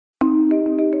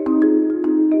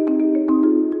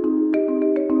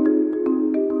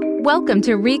Welcome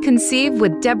to Reconceive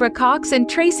with Deborah Cox and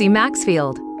Tracy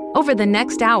Maxfield. Over the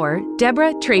next hour,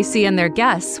 Deborah, Tracy, and their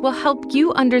guests will help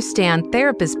you understand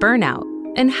therapist burnout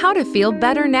and how to feel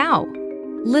better now.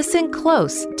 Listen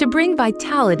close to bring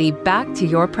vitality back to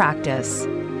your practice.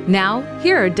 Now,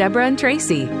 here are Deborah and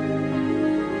Tracy.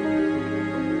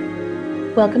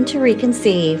 Welcome to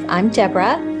Reconceive. I'm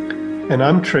Deborah. And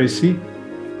I'm Tracy.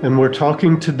 And we're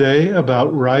talking today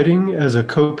about writing as a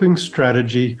coping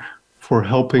strategy for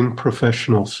helping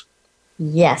professionals.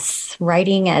 Yes,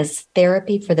 writing as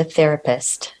therapy for the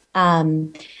therapist.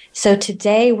 So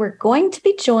today we're going to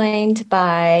be joined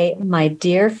by my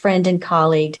dear friend and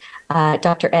colleague,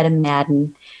 Dr. Etta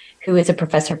Madden, who is a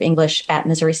professor of English at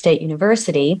Missouri State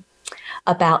University,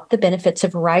 about the benefits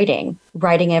of writing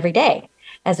every day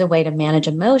as a way to manage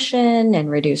emotion and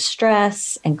reduce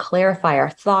stress and clarify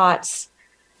our thoughts,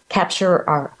 capture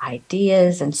our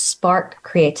ideas and spark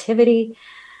creativity.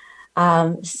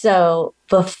 So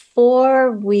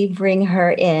before we bring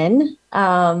her in,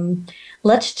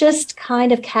 let's just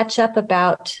kind of catch up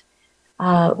about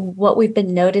what we've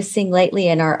been noticing lately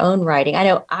in our own writing. I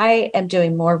know I am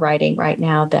doing more writing right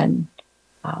now than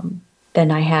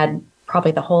I had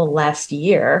probably the whole last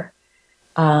year.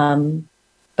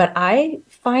 But I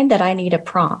find that I need a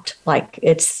prompt. Like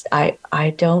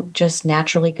I don't just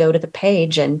naturally go to the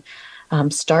page and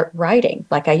start writing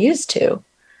like I used to.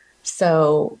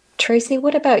 So Tracy,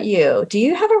 what about you? Do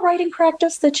you have a writing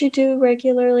practice that you do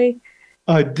regularly?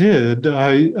 I did.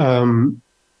 You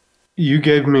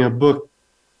gave me a book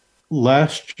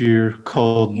last year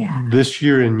called This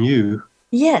Year in You.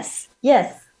 Yes.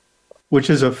 Which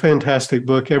is a fantastic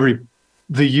book. The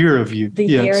Year of You. The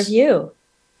Year of You.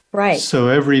 Right. So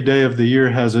every day of the year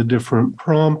has a different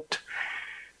prompt.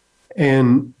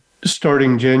 And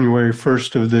starting January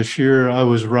 1st of this year, I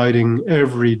was writing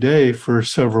every day for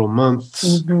several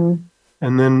months. Mm-hmm.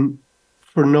 And then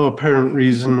for no apparent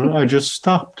reason, I just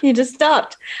stopped. You just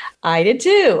stopped. I did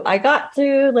too. I got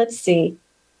through,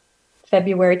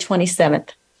 February 27th.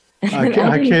 I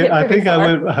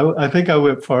think I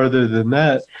went farther than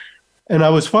that. And I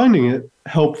was finding it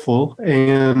helpful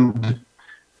and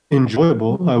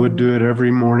enjoyable. Mm-hmm. I would do it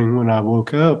every morning when I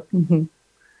woke up. Mm-hmm.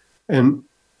 And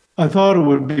I thought it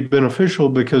would be beneficial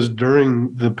because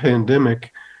during the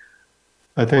pandemic,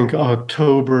 I think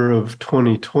October of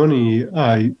 2020,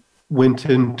 I went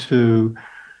into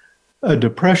a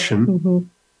depression. Mm-hmm.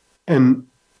 And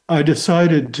I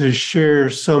decided to share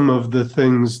some of the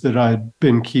things that I'd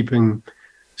been keeping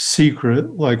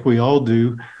secret, like we all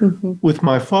do, mm-hmm. with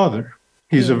my father.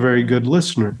 He's a very good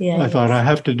listener. I thought I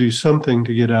have to do something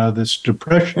to get out of this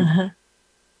depression. Uh-huh.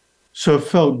 So it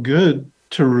felt good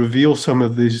to reveal some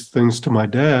of these things to my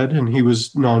dad, and he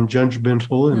was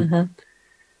non-judgmental.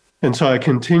 And so I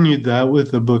continued that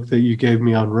with the book that you gave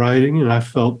me on writing, and I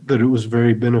felt that it was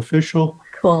very beneficial.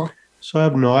 Cool. So I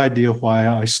have no idea why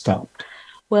I stopped.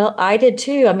 Well, I did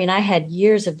too. I mean, I had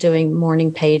years of doing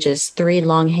morning pages, 3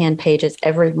 longhand pages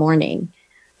every morning,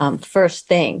 first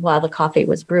thing while the coffee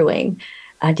was brewing.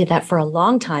 I did that for a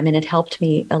long time, and it helped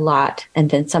me a lot. And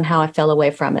then somehow I fell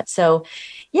away from it. So,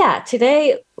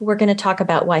 today we're going to talk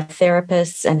about why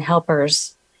therapists and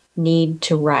helpers need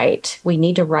to write. We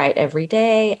need to write every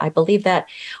day. I believe that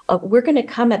we're going to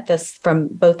come at this from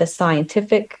both a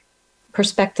scientific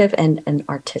perspective and an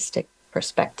artistic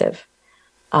perspective.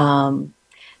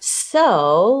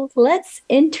 So let's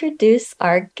introduce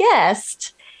our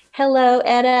guest. Hello,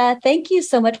 Etta. Thank you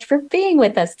so much for being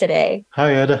with us today.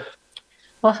 Hi, Etta.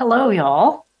 Well, hello,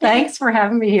 y'all. Thanks for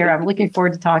having me here. I'm looking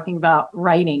forward to talking about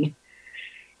writing.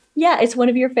 Yeah, it's one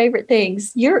of your favorite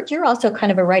things. You're also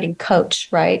kind of a writing coach,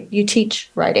 right? You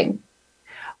teach writing.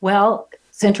 Well,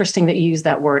 it's interesting that you use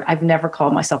that word. I've never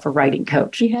called myself a writing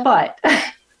coach, but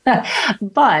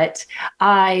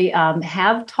I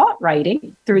have taught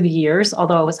writing through the years,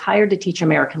 although I was hired to teach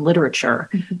American literature.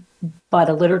 Mm-hmm. But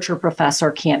a literature professor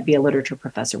can't be a literature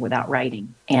professor without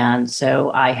writing. And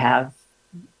so I have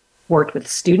worked with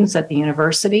students at the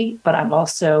university, but I've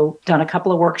also done a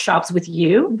couple of workshops with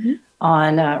you mm-hmm.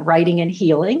 on writing and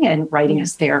healing and writing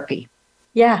as therapy.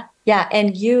 Yeah.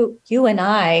 And you and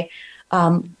I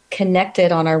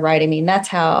connected on our writing. I mean, that's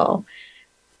how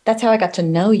I got to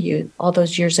know you all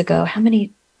those years ago. How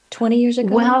many? 20 years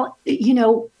ago? Well,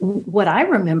 what I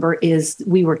remember is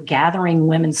we were gathering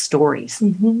women's stories,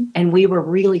 mm-hmm. and we were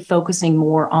really focusing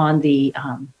more on the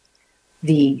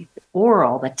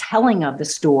oral, the telling of the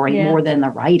story more than the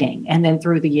writing. And then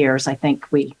through the years, I think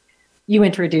you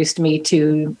introduced me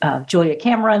to Julia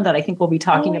Cameron, that I think we'll be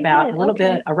talking about a little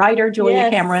bit, a writer, Julia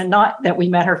Cameron, not that we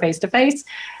met her face to face,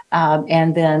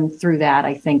 And then through that,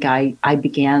 I think I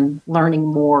began learning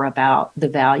more about the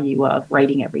value of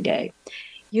writing every day.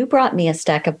 You brought me a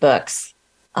stack of books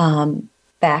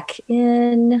back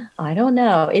in, I don't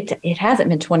know, it hasn't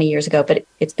been 20 years ago, but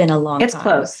it's been a long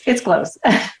time. It's close.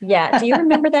 Yeah. Do you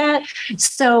remember that?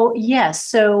 So, yes.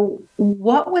 So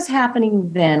what was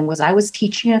happening then was I was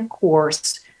teaching a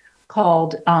course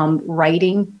called not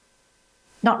writing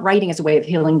as a way of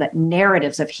healing, but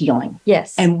narratives of healing.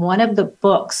 Yes. And one of the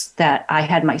books that I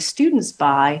had my students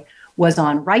buy was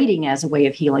on Writing as a Way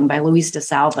of Healing by Louise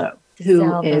DeSalvo,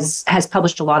 who has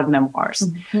published a lot of memoirs.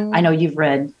 Mm-hmm. I know you've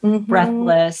read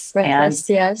Breathless, and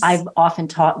yes. I've often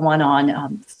taught one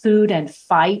on food and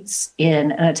fights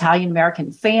in an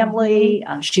Italian-American family.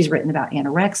 Mm-hmm. She's written about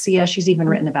anorexia. She's even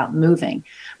written about moving.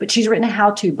 But she's written a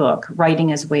how-to book,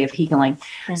 Writing as a Way of Healing.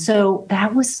 Mm-hmm. So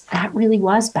that really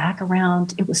was back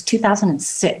around, it was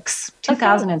 2006.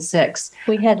 2006.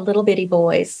 We had little bitty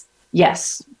boys.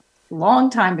 Yes. Long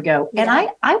time ago. Yeah. And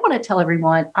I want to tell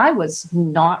everyone, I was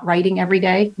not writing every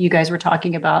day. You guys were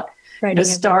talking about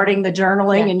starting the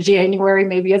journaling in January,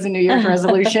 maybe as a New Year's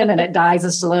resolution, and it dies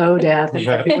a slow death in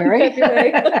February.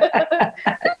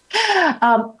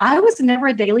 I was never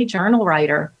a daily journal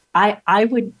writer. I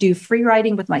would do free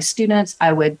writing with my students.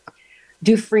 I would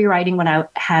do free writing when I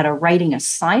had a writing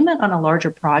assignment on a larger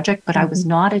project, but I was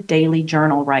not a daily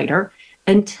journal writer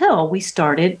until we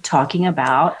started talking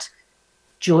about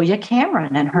Julia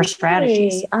Cameron and her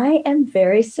strategies. I am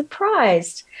very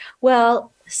surprised.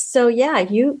 Well, so yeah,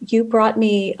 you brought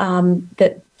me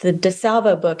the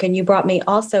DeSalvo book, and you brought me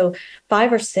also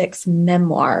 5 or 6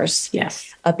 memoirs.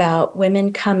 Yes, about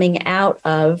women coming out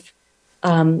of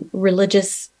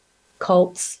religious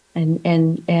cults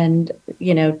and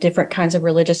different kinds of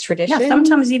religious traditions. Yeah,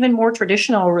 sometimes even more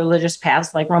traditional religious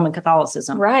paths like Roman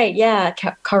Catholicism. Right. Yeah,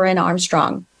 Karen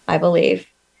Armstrong, I believe.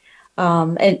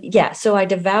 So I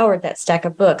devoured that stack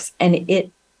of books, and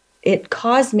it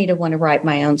caused me to want to write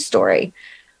my own story,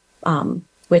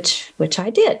 which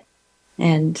I did.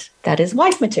 And that is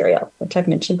wife material, which I've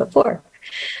mentioned before.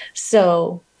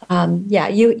 So,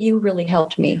 you really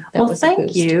helped me.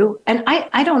 Thank you. And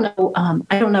I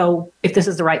don't know if this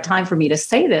is the right time for me to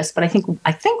say this, but I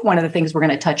think one of the things we're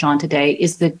going to touch on today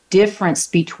is the difference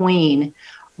between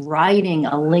writing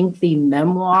a lengthy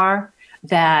memoir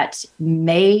that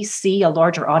may see a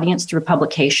larger audience through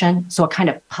publication. So a kind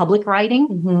of public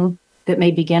writing that may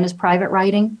begin as private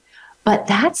writing. But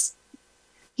that's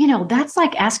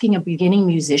like asking a beginning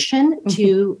musician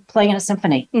to play in a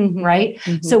symphony, right?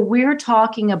 Mm-hmm. So we're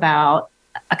talking about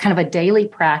a kind of a daily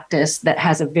practice that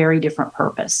has a very different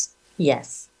purpose.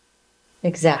 Yes,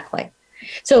 exactly.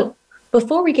 So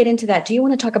before we get into that, do you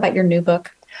want to talk about your new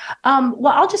book? Well,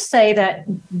 I'll just say that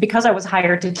because I was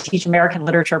hired to teach American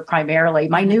literature primarily,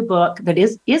 my new book that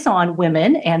is on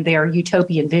women and their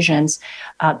utopian visions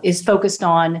is focused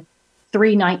on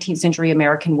 3 19th century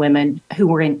American women who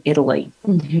were in Italy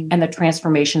and the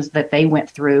transformations that they went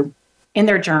through in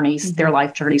their journeys, their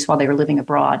life journeys while they were living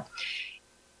abroad.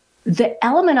 The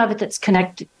element of it that's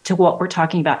connected to what we're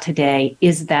talking about today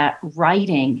is that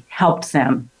writing helped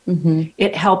them.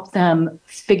 It helped them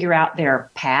figure out their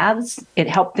paths. It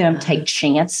helped them take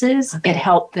chances. It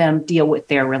helped them deal with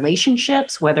their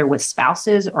relationships, whether with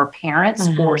spouses or parents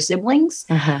or siblings.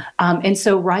 And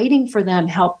so writing for them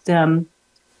helped them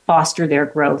foster their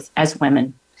growth as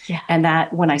women. Yeah. And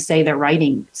that when I say they're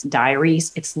writing, it's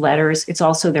diaries, it's letters, it's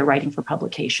also they're writing for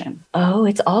publication. Oh,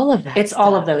 it's all of that. It's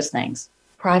all of those things.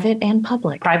 Private and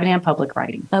public. Private and public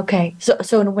writing. Okay.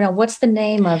 So what's the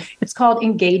name of? It's called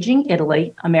Engaging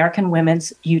Italy, American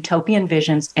Women's Utopian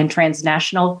Visions and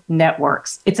Transnational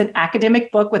Networks. It's an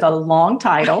academic book with a long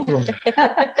title,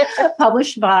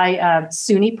 published by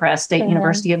SUNY Press, State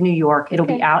University of New York. It'll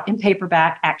be out in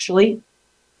paperback, actually,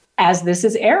 as this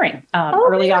is airing,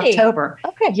 early October.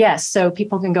 Okay. Yes. So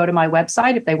people can go to my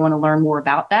website if they want to learn more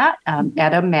about that,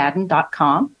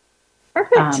 ettamadden.com.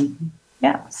 Perfect.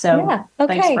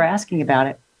 Thanks for asking about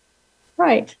it.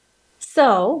 Right.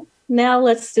 So now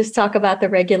let's just talk about the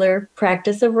regular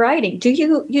practice of writing.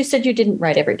 You said you didn't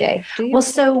write every day. Do you? Well,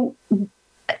 so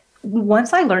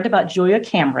once I learned about Julia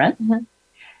Cameron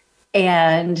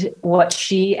and what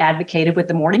she advocated with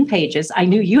the morning pages, I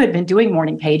knew you had been doing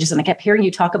morning pages, and I kept hearing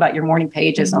you talk about your morning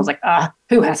pages. And I was like,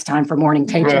 who has time for morning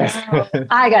pages?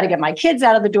 I got to get my kids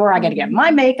out of the door. I got to get my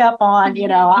makeup on.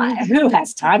 Who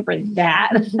has time for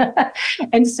that?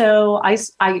 And so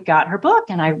I got her book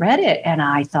and I read it and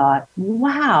I thought,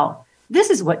 wow, this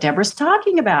is what Deborah's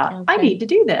talking about. Okay. I need to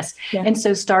do this. Yeah. And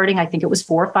so starting, I think it was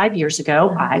 4 or 5 years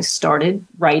ago, I started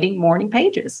writing morning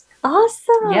pages.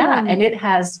 Awesome. Yeah. And it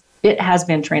has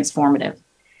been transformative.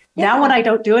 Now, when I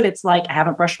don't do it, it's like I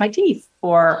haven't brushed my teeth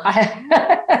or I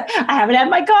haven't had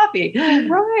my coffee.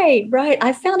 Right.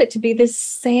 I found it to be the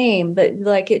same, but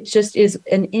like it just is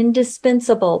an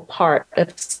indispensable part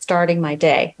of starting my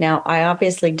day. Now, I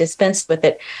obviously dispensed with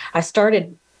it. I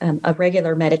started a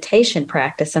regular meditation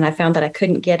practice, and I found that I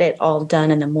couldn't get it all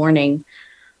done in the morning.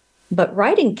 But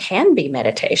writing can be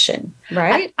meditation,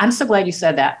 right? I'm so glad you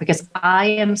said that, because I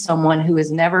am someone who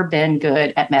has never been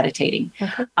good at meditating.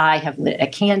 Okay. I have lit a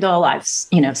candle. I've,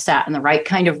 sat in the right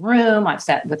kind of room. I've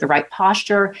sat with the right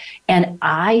posture. And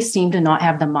I seem to not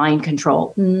have the mind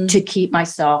control to keep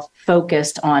myself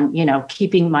focused on,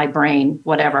 keeping my brain,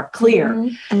 whatever, clear.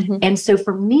 Mm-hmm. And so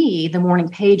for me, the morning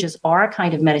pages are a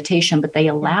kind of meditation, but they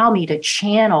allow me to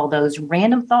channel those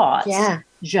random thoughts. Yeah.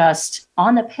 Just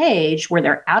on the page where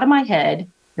they're out of my head.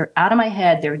 They're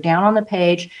down on the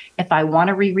page. If I want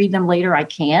to reread them later, I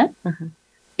can. Mm-hmm.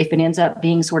 If it ends up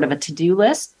being sort of a to-do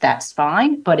list, that's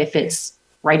fine. But if it's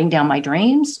writing down my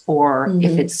dreams, or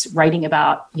if it's writing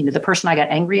about, the person I got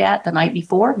angry at the night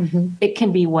before, it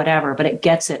can be whatever, but it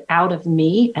gets it out of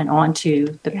me and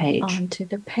onto the page. Onto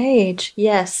the page,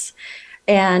 yes.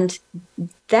 And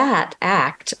that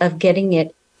act of getting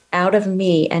it out of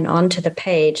me and onto the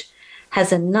page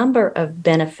has a number of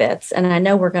benefits. And I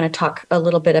know we're going to talk a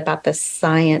little bit about the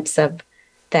science of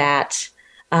that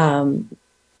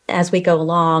as we go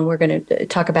along. We're going to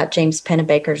talk about James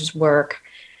Pennebaker's work.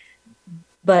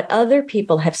 But other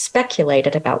people have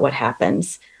speculated about what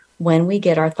happens when we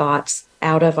get our thoughts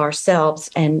out of ourselves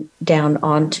and down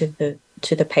onto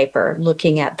the paper,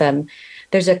 looking at them.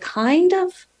 There's a kind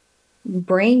of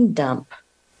brain dump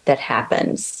that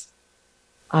happens,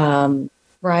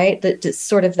 right? That's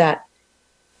sort of that,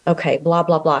 okay, blah,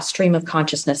 blah, blah, stream of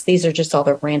consciousness. These are just all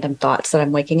the random thoughts that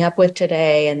I'm waking up with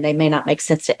today, and they may not make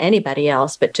sense to anybody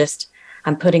else, but just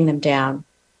I'm putting them down.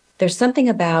 There's something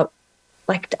about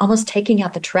like almost taking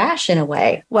out the trash in a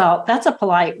way. Well, that's a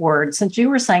polite word. Since you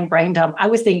were saying brain dump, I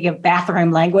was thinking of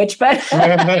bathroom language, but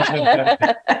Same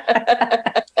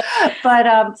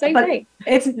thing.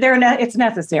 It's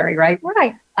necessary, right?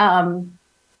 Right.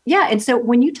 Yeah. And so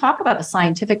when you talk about the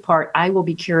scientific part, I will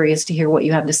be curious to hear what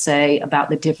you have to say about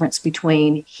the difference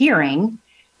between hearing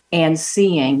and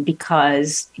seeing,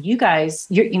 because you guys,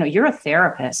 you're a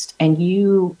therapist and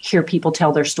you hear people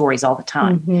tell their stories all the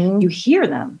time. Mm-hmm. You hear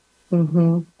them.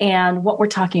 Mm-hmm. And what we're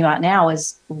talking about now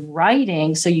is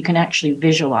writing so you can actually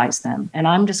visualize them. And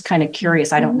I'm just kind of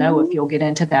curious. I don't know if you'll get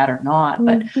into that or not,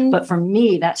 but for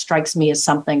me, that strikes me as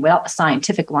something without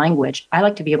scientific language. I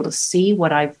like to be able to see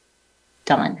what I've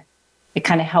done. It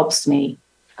kind of helps me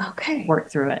work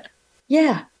through it.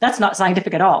 Yeah. That's not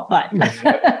scientific at all, but.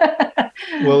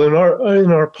 Well, in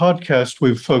our podcast,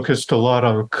 we've focused a lot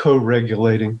on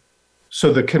co-regulating.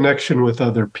 So the connection with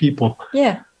other people.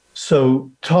 Yeah. So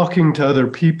talking to other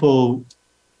people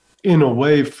in a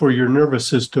way for your nervous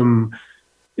system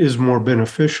is more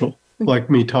beneficial, like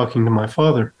me talking to my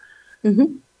father.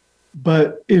 Mm-hmm.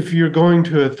 But if you're going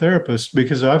to a therapist,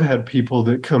 because I've had people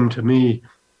that come to me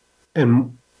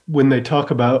and when they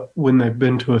talk about when they've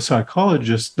been to a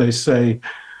psychologist, they say,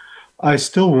 I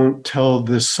still won't tell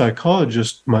this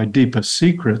psychologist my deepest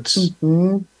secrets,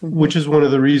 which is one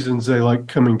of the reasons they like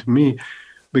coming to me,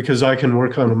 because I can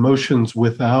work on emotions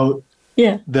without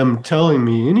them telling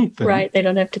me anything. Right. They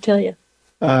don't have to tell you.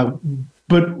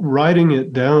 But writing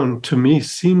it down to me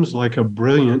seems like a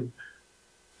brilliant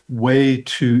way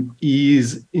to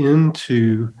ease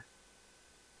into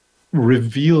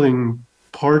revealing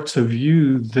parts of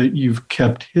you that you've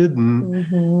kept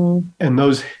hidden. And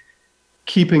those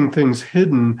keeping things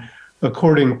hidden,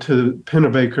 according to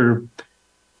Pennebaker,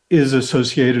 is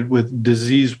associated with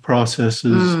disease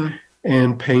processes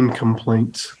and pain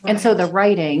complaints. And so the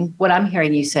writing, what I'm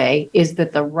hearing you say is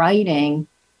that the writing,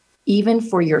 even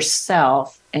for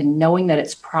yourself and knowing that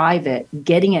it's private,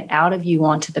 getting it out of you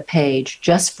onto the page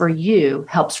just for you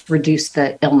helps reduce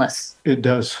the illness. It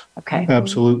does. Okay.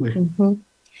 Absolutely. Mm-hmm.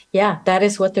 Yeah, that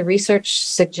is what the research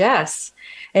suggests.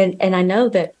 And I know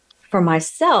that for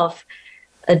myself,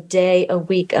 a day, a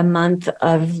week, a month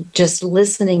of just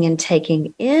listening and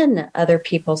taking in other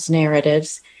people's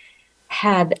narratives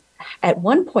had at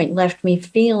one point left me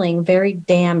feeling very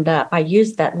dammed up. I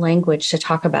used that language to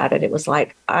talk about it. It was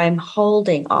like, I'm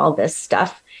holding all this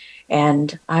stuff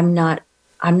and I'm not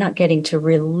getting to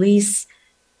release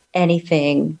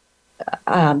anything.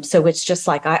 So it's just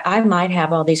like, I might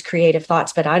have all these creative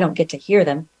thoughts, but I don't get to hear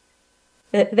them.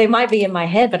 They might be in my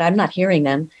head, but I'm not hearing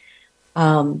them.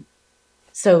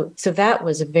 So that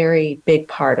was a very big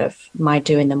part of my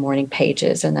doing the morning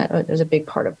pages. And that was a big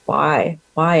part of why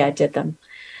I did them.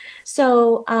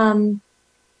 So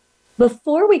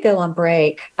Before we go on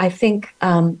break, I think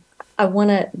I want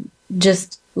to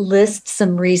just list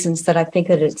some reasons that I think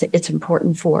that it's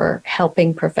important for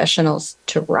helping professionals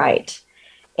to write.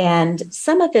 And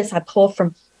some of this I pull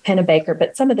from Pennebaker,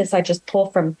 but some of this I just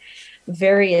pull from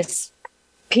various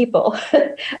people.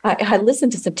 I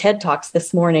listened to some TED Talks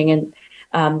this morning,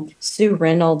 and Sue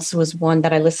Reynolds was one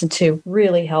that I listened to,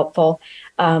 really helpful.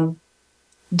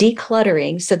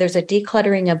 Decluttering. So there's a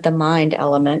decluttering of the mind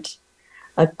element,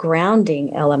 a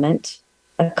grounding element,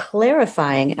 a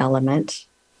clarifying element,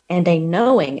 and a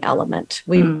knowing element.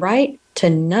 We write to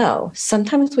know.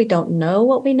 Sometimes we don't know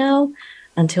what we know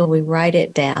until we write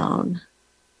it down.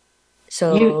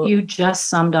 So you just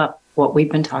summed up what we've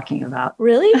been talking about.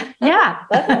 Really? Yeah.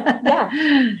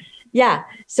 Yeah.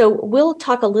 So we'll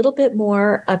talk a little bit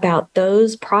more about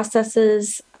those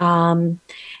processes and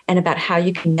about how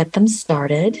you can get them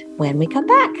started when we come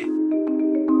back.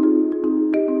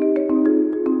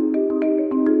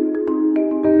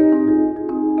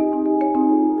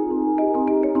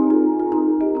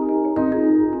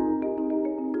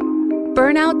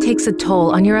 Burnout takes a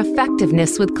toll on your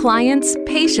effectiveness with clients,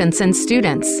 patients, and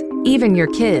students, even your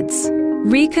kids.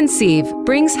 Reconceive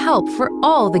brings help for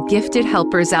all the gifted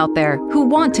helpers out there who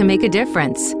want to make a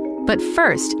difference, but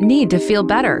first need to feel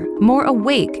better, more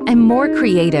awake, and more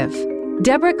creative.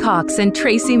 Deborah Cox and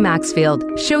Tracy Maxfield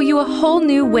show you a whole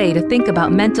new way to think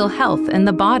about mental health and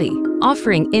the body,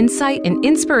 offering insight and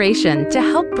inspiration to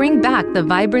help bring back the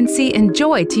vibrancy and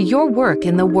joy to your work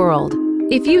in the world.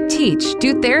 If you teach,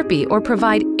 do therapy, or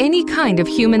provide any kind of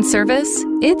human service,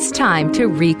 it's time to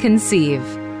reconceive.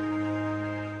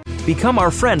 Become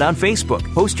our friend on Facebook.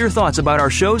 Post your thoughts about our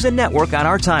shows and network on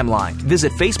our timeline.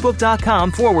 Visit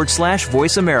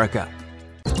facebook.com/Voice America.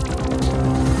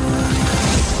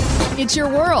 It's your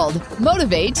world.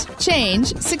 Motivate,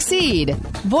 change, succeed.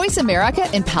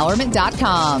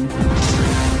 VoiceAmericaEmpowerment.com.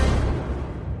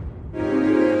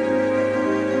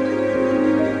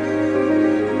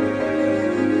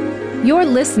 You're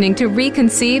listening to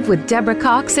Reconceive with Deborah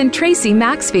Cox and Tracy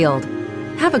Maxfield.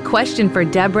 Have a question for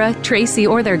Deborah, Tracy,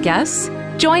 or their guests?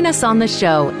 Join us on the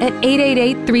show at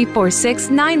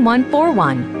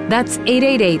 888-346-9141. That's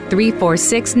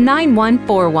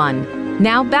 888-346-9141.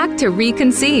 Now back to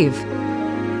Reconceive.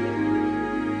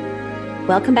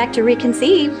 Welcome back to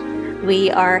Reconceive.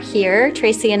 We are here,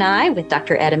 Tracy and I, with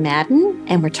Dr. Etta Madden,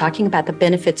 and we're talking about the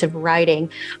benefits of writing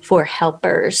for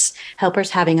helpers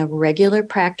having a regular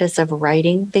practice of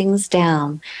writing things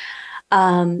down.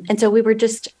 And so we were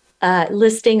just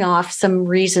listing off some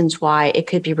reasons why it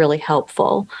could be really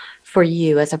helpful for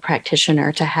you as a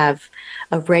practitioner to have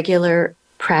a regular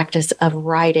practice of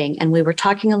writing. And we were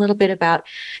talking a little bit about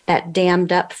that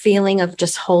dammed up feeling of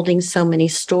just holding so many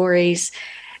stories.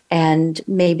 And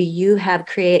maybe you have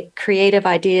creative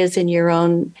ideas in your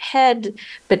own head,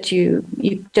 but you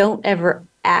don't ever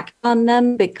act on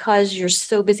them because you're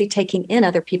so busy taking in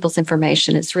other people's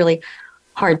information. It's really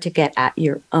hard to get at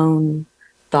your own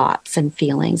thoughts and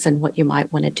feelings and what you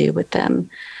might want to do with them.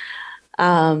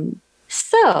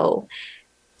 So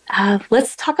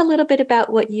let's talk a little bit about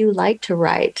what you like to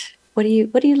write. What do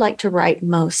you like to write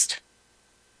most?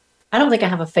 I don't think I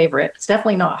have a favorite. It's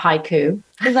definitely not haiku.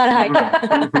 It's not a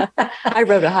haiku. I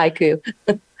wrote a haiku.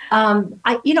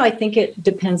 I think it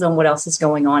depends on what else is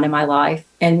going on in my life.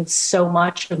 And so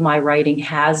much of my writing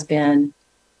has been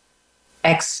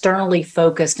externally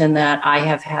focused in that I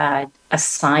have had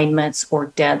assignments or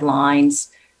deadlines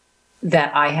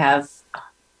that I have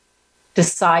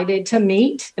decided to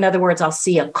meet. In other words, I'll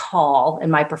see a call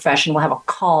in my profession. We'll have a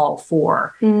call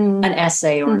for an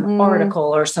essay or an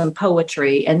article or some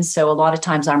poetry. And so a lot of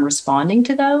times I'm responding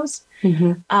to those.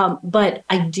 But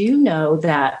I do know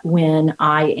that when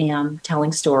I am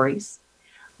telling stories,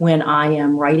 when I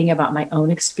am writing about my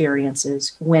own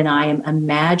experiences, when I am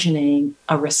imagining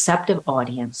a receptive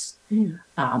audience,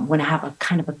 when I have a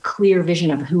kind of a clear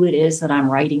vision of who it is that I'm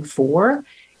writing for,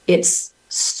 it's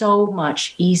so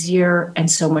much easier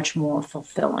and so much more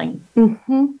fulfilling.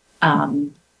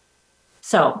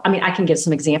 So, I can give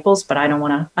some examples, but I don't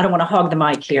want to hog the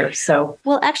mic here. So,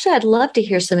 well, actually, I'd love to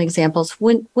hear some examples.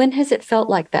 When has it felt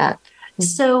like that?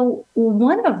 So,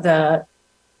 one of the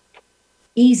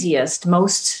easiest,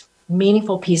 most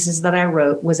meaningful pieces that I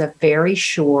wrote was a very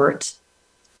short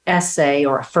essay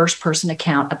or a first-person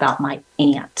account about my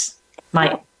aunt,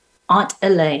 my Aunt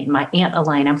Elaine.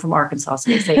 I'm from Arkansas, so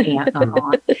they say aunt, not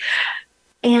aunt.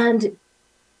 And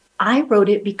I wrote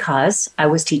it because I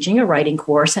was teaching a writing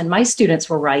course and my students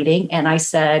were writing. And I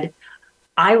said,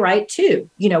 I write too.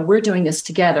 We're doing this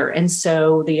together. And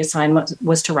so the assignment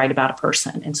was to write about a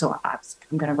person. And so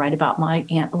I'm going to write about my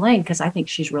Aunt Elaine because I think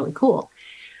she's really cool.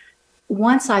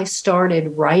 once I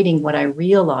started writing, what I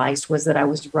realized was that I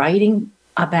was writing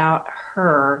about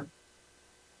her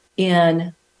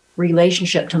in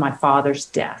relationship to my father's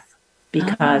death,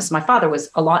 because my father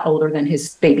was a lot older than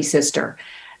his baby sister.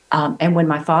 And when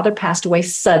my father passed away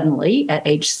suddenly at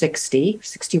age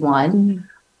 61,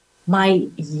 my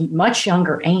much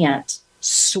younger aunt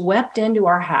swept into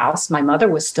our house. My mother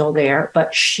was still there,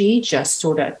 but she just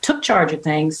sort of took charge of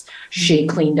things. She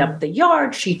cleaned up the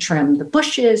yard. She trimmed the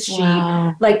bushes.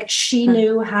 She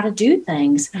knew how to do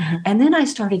things. And then I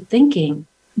started thinking,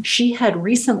 she had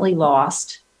recently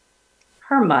lost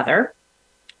her mother,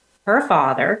 her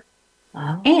father,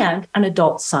 and an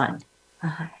adult son.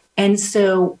 And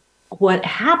so what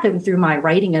happened through my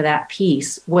writing of that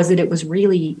piece was that it was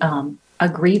really a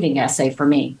grieving essay for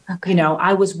me. You know,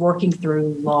 I was working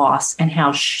through loss and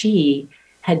how she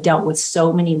had dealt with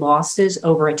so many losses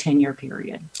over a 10-year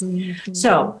period.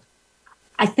 So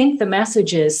I think the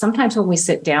message is sometimes when we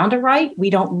sit down to write,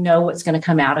 we don't know what's going to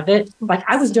come out of it. Like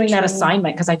I was doing that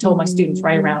assignment because I told my students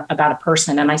write around about a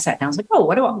person, and I sat down. I was like, oh,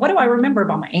 what do I remember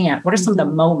about my aunt? What are some of the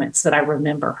moments that I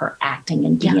remember her acting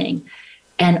and being?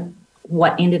 And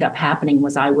what ended up happening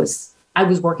was I was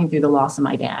working through the loss of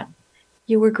my dad.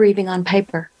 You were grieving on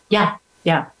paper. Yeah.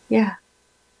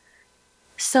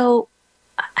 So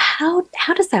how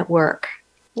does that work?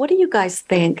 What do you guys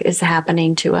think is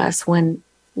happening to us when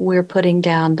we're putting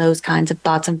down those kinds of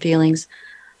thoughts and feelings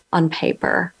on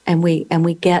paper, and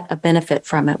we get a benefit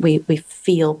from it? We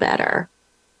feel better.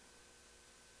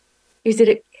 Is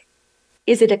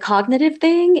it a cognitive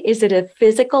thing? Is it a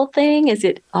physical thing? Is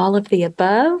it all of the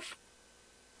above?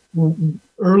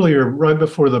 Earlier, right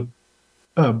before the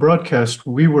broadcast,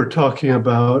 we were talking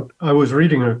about, I was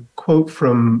reading a quote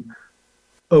from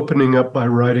Opening Up by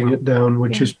Writing It Down,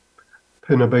 which is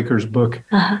Pennebaker's book.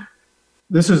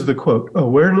 This is the quote: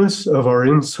 "Awareness of our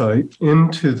insight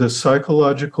into the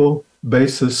psychological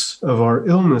basis of our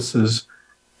illnesses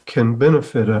can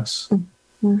benefit us."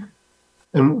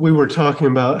 And we were talking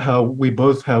about how we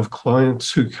both have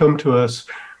clients who come to us,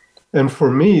 and for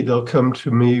me, they'll come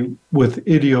to me with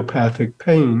idiopathic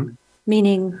pain.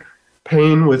 Meaning?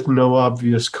 Pain with no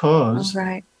obvious cause,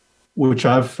 which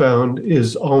I've found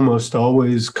is almost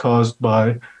always caused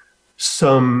by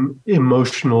some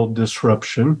emotional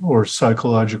disruption or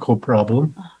psychological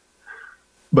problem.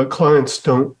 But clients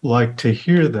don't like to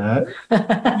hear that.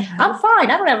 I'm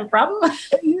fine. I don't have a problem.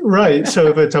 Right. So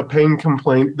if it's a pain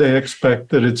complaint, they expect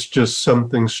that it's just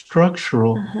something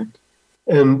structural.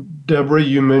 And Deborah,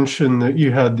 you mentioned that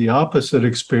you had the opposite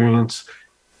experience.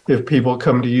 If people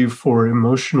come to you for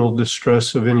emotional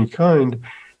distress of any kind,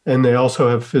 and they also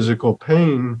have physical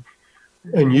pain,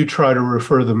 and you try to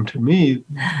refer them to me,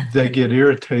 they get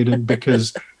irritated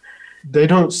because they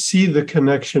don't see the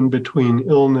connection between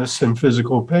illness and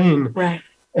physical pain,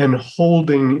 and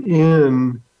holding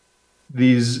in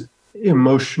these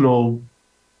emotional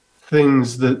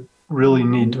things that really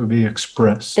need to be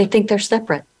expressed. They think they're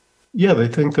separate. Yeah, they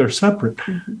think they're separate.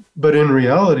 But in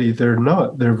reality, they're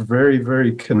not. They're very,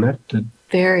 very connected.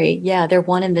 Very, yeah. They're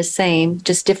one and the same,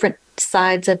 just different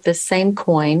sides of the same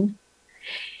coin.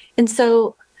 And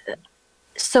so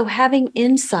having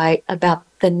insight about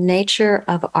the nature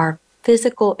of our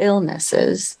physical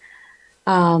illnesses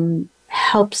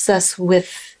helps us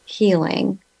with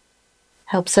healing,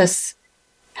 helps us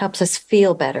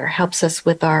feel better, helps us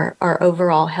with our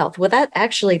overall health. Well,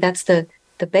 that's the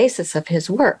basis of his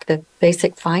work, the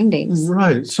basic findings.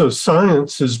 Right. So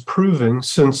science is proving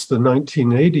since the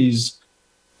 1980s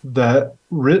that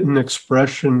written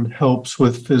expression helps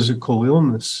with physical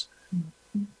illness.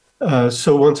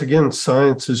 So once again,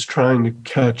 science is trying to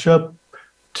catch up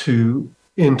to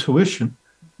intuition,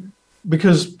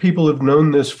 because people have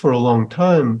known this for a long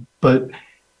time, but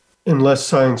unless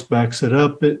science backs it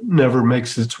up, it never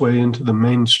makes its way into the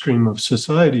mainstream of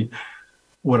society.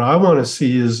 What I want to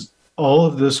see is all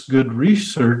of this good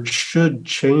research should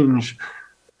change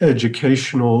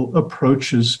educational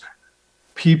approaches.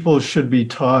 People should be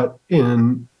taught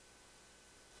in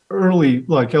early,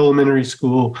 like elementary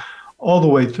school, all the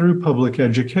way through public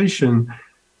education,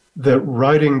 that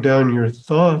writing down your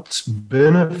thoughts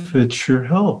benefits your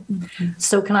health.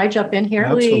 So can I jump in here?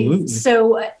 Absolutely.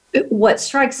 So what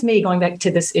strikes me, going back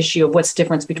to this issue of what's the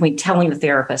difference between telling the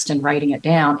therapist and writing it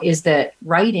down, is that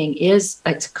writing it's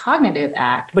a cognitive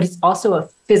act, but it's also a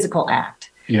physical act.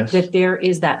 Yes. That there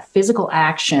is that physical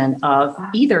action of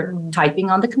either typing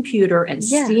on the computer and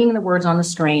seeing the words on the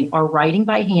screen, or writing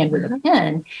by hand with a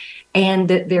pen. And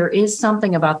that there is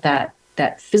something about that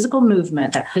physical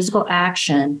movement, that physical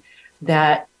action,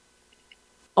 that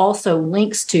also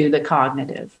links to the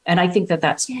cognitive. And I think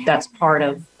that's part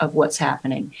of what's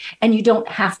happening. And you don't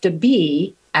have to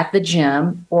be at the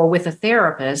gym or with a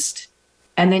therapist.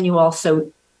 And then you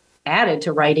also added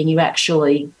to writing, you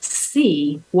actually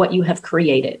see what you have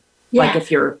created. Yeah. Like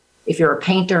if you're a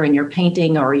painter and you're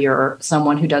painting, or you're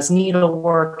someone who does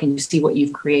needlework and you see what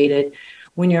you've created.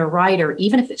 When you're a writer,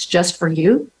 even if it's just for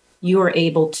you, you are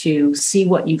able to see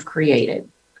what you've created.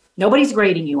 Nobody's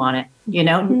grading you on it, you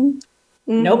know? Mm-hmm.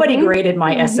 Nobody graded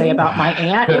my essay about my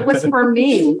aunt. It was for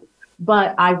me.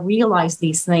 But I realized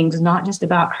these things, not just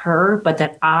about her, but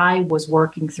that I was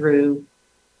working through,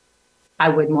 I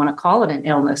wouldn't want to call it an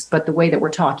illness, but the way that we're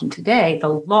talking today, the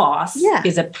loss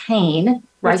is a pain,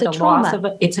 right? It's a the trauma. Loss of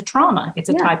it's a trauma. It's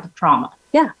a type of trauma.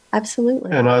 Yeah,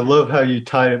 absolutely. And I love how you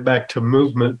tie it back to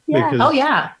movement. Yeah.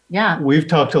 Because we've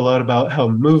talked a lot about how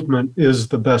movement is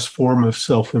the best form of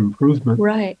self-improvement.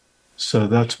 Right. So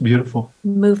that's beautiful.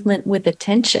 Movement with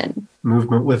attention.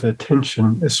 Movement with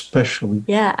attention, especially.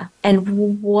 Yeah.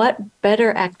 And what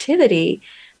better activity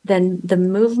than the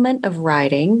movement of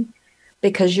writing,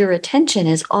 because your attention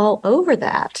is all over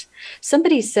that.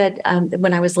 Somebody said,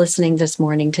 when I was listening this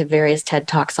morning to various TED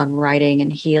Talks on writing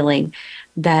and healing,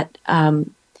 that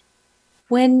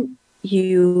when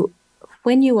you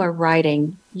are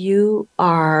writing, you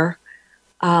are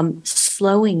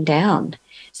slowing down.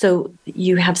 So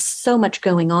you have so much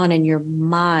going on in your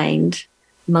mind.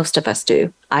 Most of us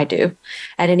do. I do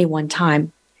at any one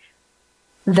time.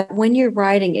 That when you're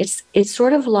writing, it's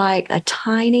sort of like a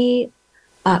tiny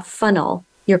funnel.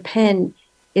 Your pen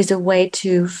is a way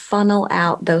to funnel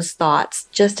out those thoughts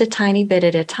just a tiny bit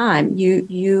at a time.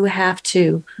 You have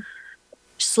to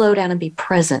slow down and be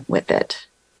present with it,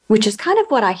 which is kind of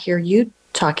what I hear you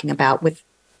talking about with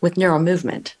neural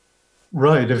movement.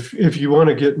 Right. If you want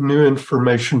to get new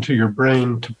information to your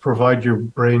brain, to provide your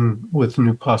brain with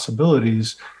new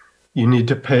possibilities, you need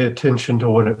to pay attention to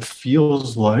what it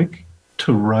feels like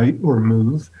to write or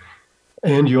move.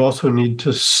 And you also need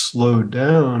to slow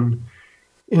down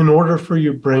in order for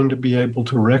your brain to be able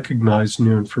to recognize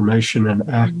new information and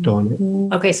act on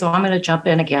it. Okay, so I'm going to jump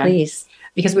in again. Please.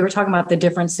 Because we were talking about the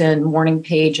difference in morning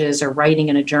pages or writing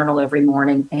in a journal every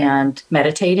morning and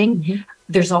meditating. Mm-hmm.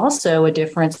 There's also a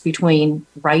difference between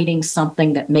writing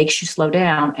something that makes you slow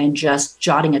down and just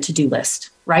jotting a to-do list,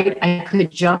 right? I could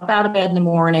jump out of bed in the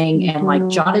morning and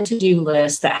jot a to-do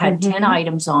list that had 10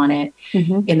 items on it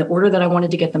in the order that I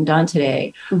wanted to get them done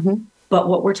today. Mm-hmm. But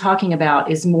what we're talking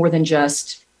about is more than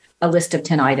just a list of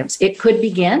 10 items. It could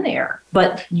begin there,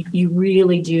 but you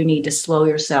really do need to slow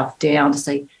yourself down to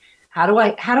say, how do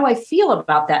I feel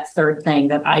about that third thing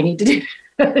that I need to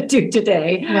do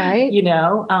today? Right. You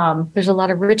know, there's a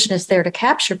lot of richness there to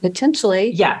capture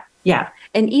potentially. Yeah. Yeah.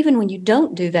 And even when you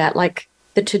don't do that, like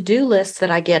the to-do list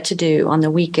that I get to do on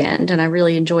the weekend, and I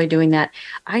really enjoy doing that,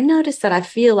 I notice that I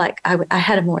feel like I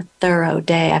had a more thorough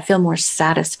day. I feel more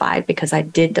satisfied because I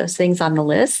did those things on the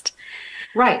list.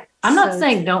 Right. I'm not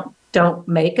saying don't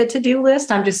make a to-do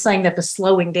list. I'm just saying that the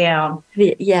slowing down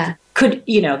could,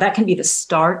 that can be the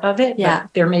start of it. Yeah.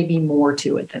 But there may be more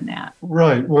to it than that.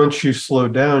 Right. Once you slow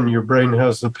down, your brain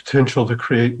has the potential to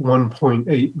create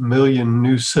 1.8 million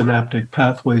new synaptic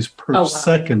pathways per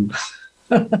second.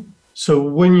 So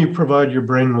when you provide your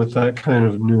brain with that kind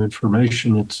of new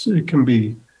information, it can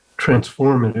be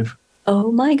transformative.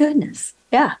 Oh my goodness.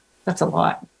 Yeah. That's a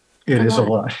lot. It is a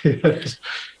lot. Yes.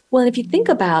 Well, if you think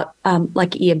about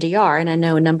like EMDR, and I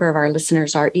know a number of our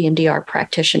listeners are EMDR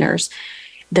practitioners,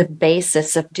 the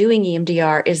basis of doing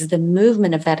EMDR is the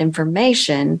movement of that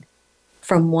information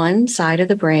from one side of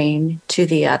the brain to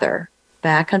the other,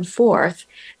 back and forth.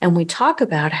 And we talk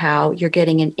about how you're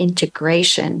getting an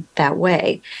integration that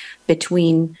way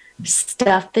between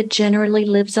stuff that generally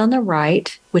lives on the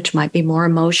right, which might be more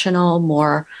emotional,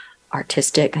 more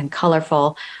artistic and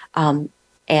colorful,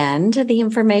 and the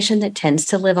information that tends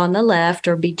to live on the left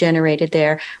or be generated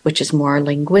there, which is more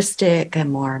linguistic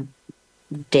and more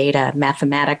data,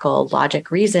 mathematical,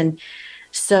 logic, reason.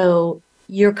 So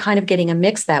you're kind of getting a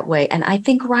mix that way. And I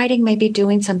think writing may be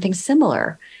doing something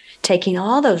similar, taking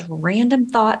all those random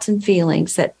thoughts and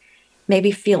feelings that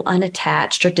maybe feel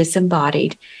unattached or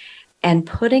disembodied and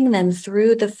putting them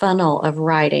through the funnel of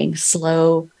writing,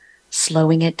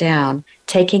 slowing it down,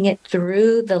 taking it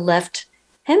through the left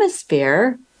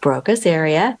hemisphere, Broca's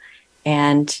area,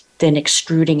 and then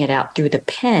extruding it out through the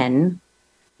pen.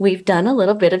 We've done a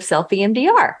little bit of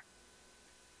self-EMDR.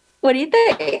 What do you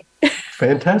think?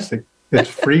 Fantastic. It's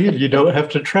free and you don't have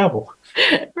to travel.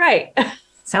 Right.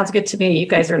 Sounds good to me. You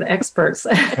guys are the experts.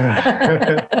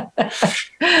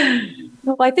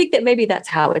 Well, I think that maybe that's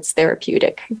how it's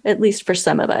therapeutic, at least for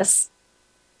some of us.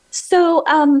 So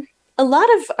a lot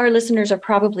of our listeners are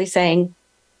probably saying,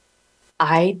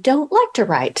 I don't like to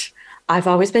write. I've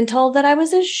always been told that I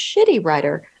was a shitty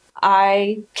writer.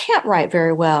 I can't write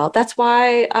very well. That's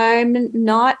why I'm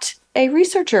not a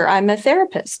researcher. I'm a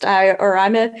therapist, or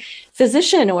I'm a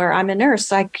physician, or I'm a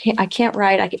nurse. I can't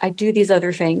write. I do these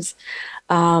other things.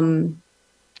 What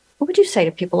would you say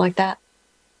to people like that?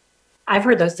 I've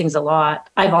heard those things a lot.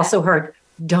 I've also heard,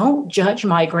 don't judge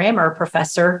my grammar,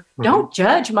 professor. Don't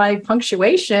judge my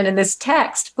punctuation in this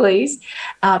text, please.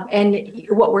 And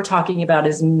what we're talking about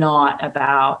is not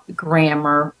about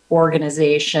grammar,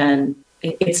 organization.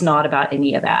 It's not about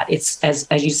any of that. It's,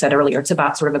 as you said earlier, it's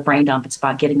about sort of a brain dump. It's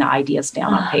about getting the ideas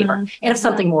down on paper. And if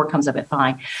something more comes of it,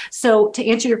 fine. So to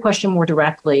answer your question more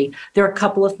directly, there are a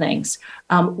couple of things.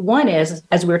 One is,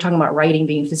 as we were talking about writing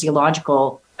being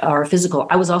physiological or physical,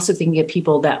 I was also thinking of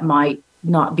people that might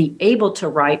not be able to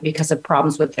write because of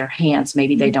problems with their hands.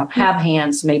 Maybe they don't have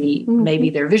hands.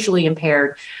 Maybe they're visually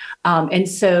impaired. And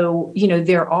so,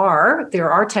 there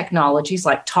are technologies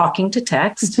like talking to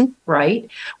text, right?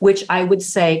 Which I would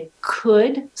say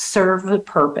could serve a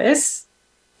purpose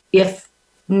if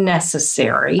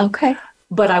necessary. Okay.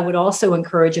 But I would also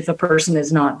encourage, if a person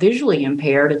is not visually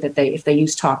impaired, that if they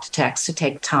use talk to text, to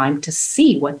take time to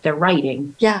see what they're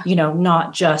writing. Yeah.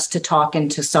 Not just to talk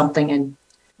into something and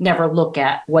never look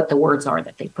at what the words are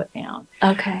that they put down.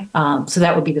 Okay. So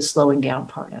that would be the slowing down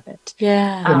part of it.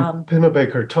 Yeah. And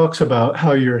Pennebaker talks about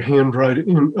how your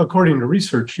handwriting, according to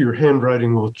research, your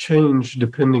handwriting will change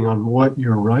depending on what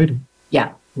you're writing.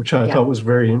 Yeah. Which I thought was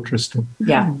very interesting.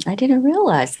 Yeah. I didn't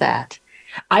realize that.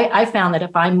 I found that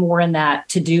if I'm more in that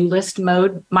to-do list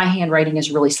mode, my handwriting is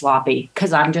really sloppy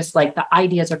because I'm just like, the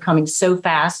ideas are coming so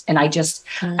fast, and I just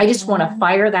want to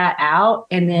fire that out,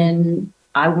 and then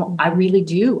I really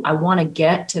do. I want to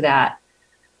get to that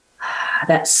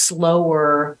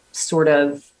slower sort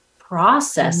of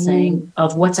processing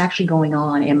of what's actually going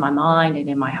on in my mind and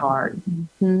in my heart.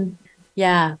 Mm-hmm.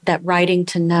 Yeah, that writing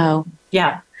to know.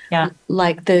 Yeah, yeah.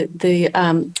 Like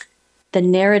the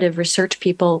narrative research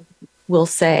people will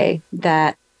say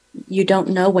that you don't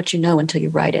know what you know until you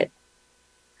write it,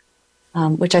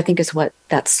 which I think is what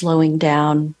that slowing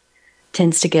down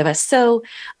tends to give us. So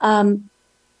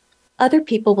other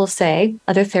people will say,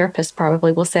 other therapists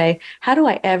probably will say, how do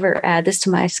I ever add this to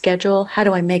my schedule? How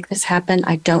do I make this happen?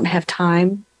 I don't have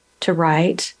time to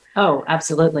write. Oh,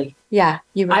 absolutely. Yeah.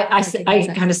 I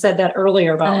kind of said that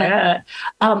earlier about that.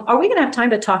 Are we going to have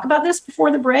time to talk about this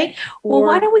before the break? Well,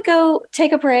 why don't we go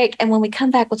take a break, and when we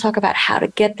come back, we'll talk about how to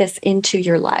get this into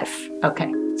your life.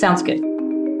 Okay. Sounds good.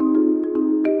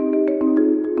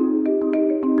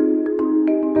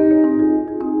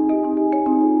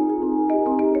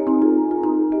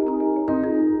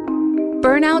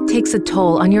 Burnout takes a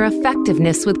toll on your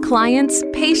effectiveness with clients,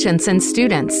 patients, and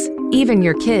students, even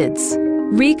your kids.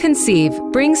 Reconceive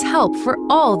brings help for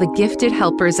all the gifted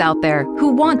helpers out there who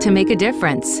want to make a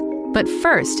difference, but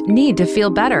first need to feel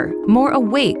better, more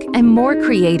awake, and more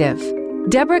creative.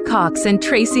 Deborah Cox and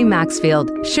Tracy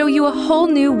Maxfield show you a whole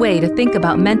new way to think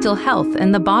about mental health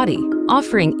and the body,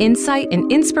 offering insight and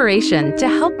inspiration to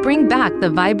help bring back the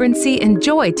vibrancy and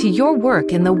joy to your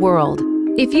work in the world.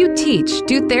 If you teach,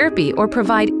 do therapy, or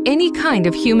provide any kind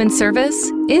of human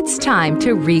service, it's time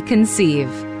to reconceive.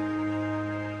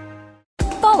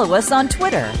 Follow us on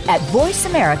Twitter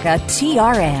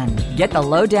 @VoiceAmericaTRN. Get the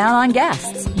lowdown on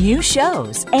guests, new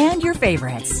shows, and your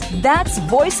favorites. That's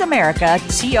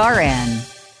VoiceAmericaTRN.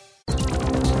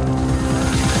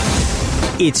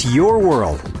 It's your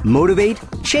world. Motivate,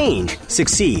 change,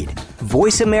 succeed.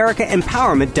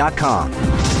 VoiceAmericaEmpowerment.com.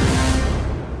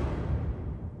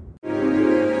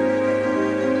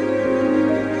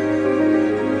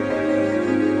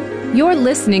 You're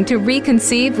listening to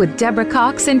Reconceive with Deborah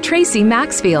Cox and Tracy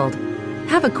Maxfield.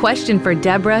 Have a question for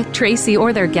Deborah, Tracy,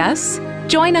 or their guests?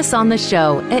 Join us on the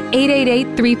show at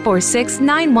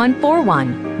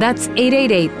 888-346-9141. That's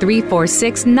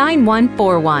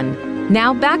 888-346-9141.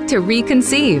 Now back to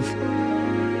Reconceive.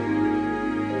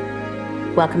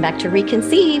 Welcome back to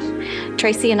Reconceive.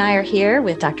 Tracy and I are here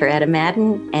with Dr. Etta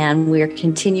Madden, and we're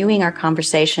continuing our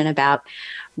conversation about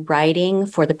writing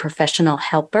for the professional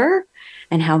helper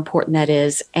and how important that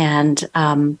is. And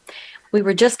we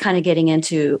were just kind of getting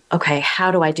into, okay, how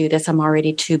do I do this? I'm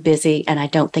already too busy, and I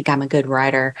don't think I'm a good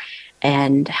writer.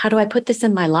 And how do I put this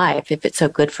in my life if it's so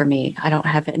good for me? I don't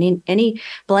have any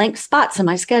blank spots in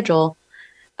my schedule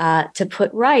to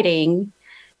put writing.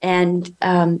 And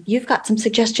you've got some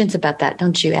suggestions about that,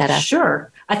 don't you, Etta? Sure.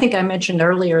 I think I mentioned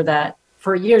earlier that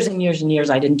for years and years and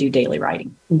years, I didn't do daily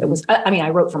writing. It was, I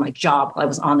wrote for my job. I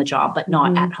was on the job, but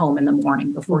not at home in the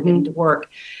morning before getting to work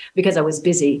because I was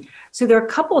busy. So there are a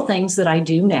couple of things that I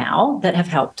do now that have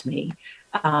helped me.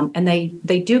 And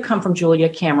they do come from Julia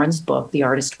Cameron's book, The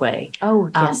Artist Way. Oh,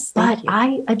 yes. But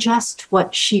I adjust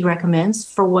what she recommends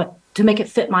to make it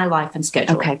fit my life and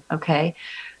schedule. Okay.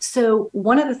 So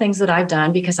one of the things that I've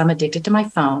done, because I'm addicted to my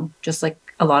phone, just like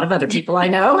a lot of other people I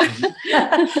know.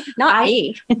 Not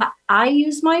me. I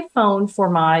use my phone for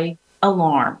my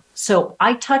alarm. So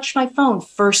I touch my phone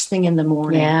first thing in the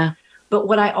morning. Yeah. But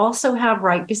what I also have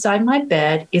right beside my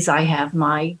bed is I have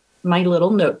my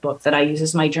little notebook that I use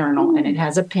as my journal, and it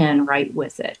has a pen right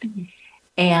with it.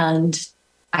 And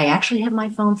I actually have my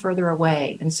phone further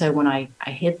away. And so when I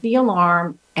hit the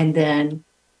alarm, and then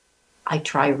I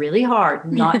try really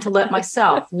hard not to let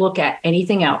myself look at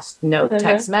anything else. No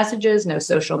text messages, no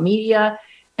social media,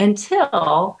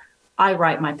 until I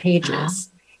write my pages.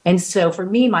 And so for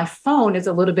me, my phone is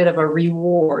a little bit of a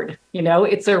reward.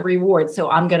 It's a reward. So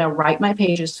I'm going to write my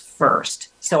pages first.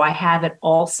 So I have it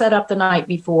all set up the night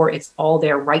before. It's all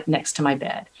there right next to my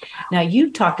bed. Now,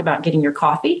 you talked about getting your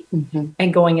coffee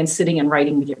and going and sitting and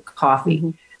writing with your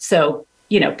coffee. So,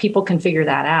 people can figure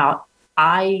that out.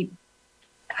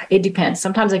 It depends.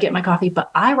 Sometimes I get my coffee, but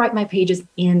I write my pages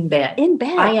in bed. In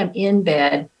bed. I am in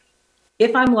bed.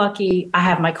 If I'm lucky, I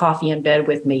have my coffee in bed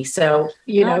with me. So,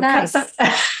 nice.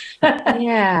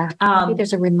 Yeah. Maybe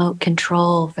there's a remote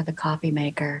control for the coffee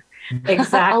maker.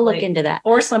 Exactly. I'll look into that.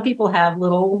 Or some people have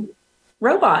little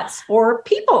robots or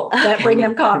people that bring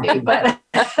them coffee. But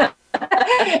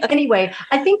anyway,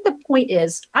 I think the point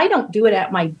is I don't do it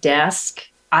at my desk.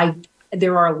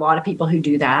 There are a lot of people who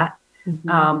do that.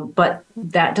 But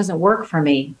that doesn't work for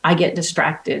me. I get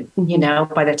distracted,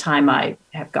 by the time I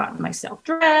have gotten myself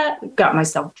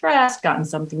dressed, gotten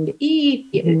something to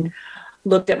eat,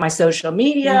 looked at my social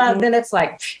media, then it's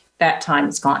like that time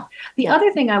is gone. The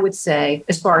other thing I would say,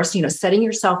 as far as, setting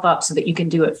yourself up so that you can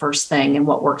do it first thing and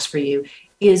what works for you,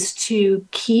 is to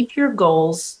keep your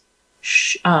goals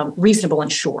reasonable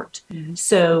and short.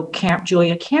 So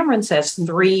Julia Cameron says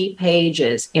 3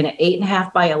 pages in an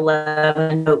 8.5 by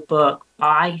 11 notebook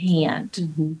by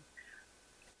hand.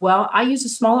 Well, I use a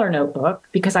smaller notebook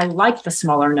because I like the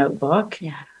smaller notebook.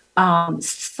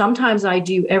 Sometimes I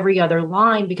do every other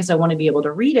line because I want to be able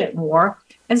to read it more.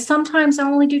 And sometimes I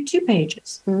only do 2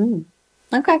 pages.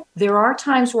 Okay. There are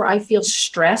times where I feel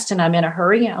stressed and I'm in a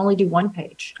hurry and I only do 1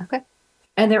 page. Okay.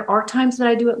 And there are times that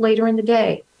I do it later in the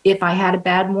day. If I had a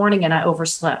bad morning and I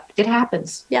overslept, it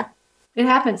happens. Yeah. It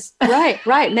happens. Right.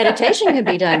 Meditation can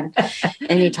be done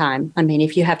anytime. I mean,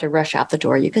 if you have to rush out the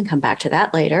door, you can come back to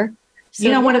that later.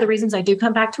 So, one of the reasons I do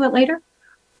come back to it later,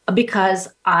 because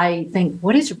I think,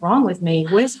 what is wrong with me?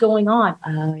 What is going on?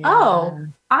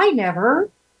 I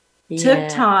never took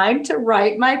time to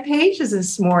write my pages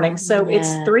this morning. So it's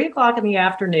 3:00 in the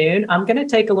afternoon. I'm going to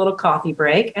take a little coffee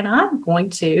break and I'm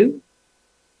going to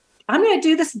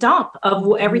do this dump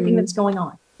of everything that's going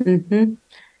on.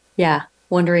 Yeah.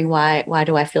 Wondering why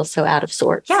do I feel so out of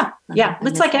sorts? Yeah.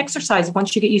 It's like exercise.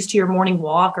 Once you get used to your morning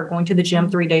walk or going to the gym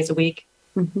 3 days a week,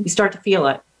 you start to feel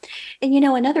it. And,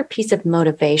 another piece of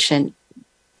motivation,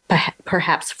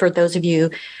 perhaps for those of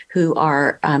you who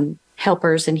are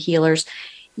helpers and healers,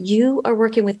 you are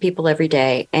working with people every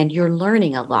day and you're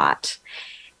learning a lot.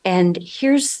 And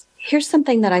here's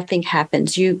something that I think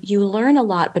happens. You learn a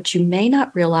lot, but you may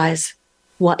not realize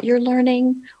what you're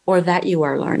learning or that you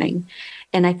are learning.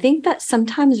 And I think that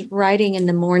sometimes writing in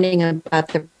the morning about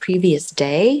the previous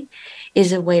day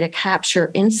is a way to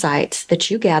capture insights that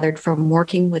you gathered from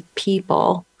working with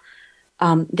people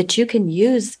that you can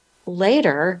use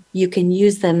later. You can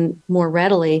use them more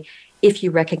readily if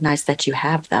you recognize that you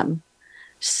have them.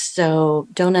 So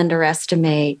don't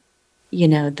underestimate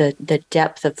the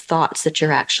depth of thoughts that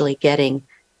you're actually getting.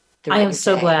 I am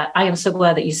so glad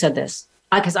that you said this,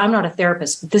 because I'm not a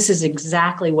therapist, but this is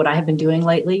exactly what I have been doing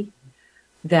lately,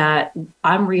 that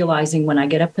I'm realizing when I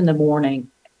get up in the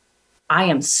morning, I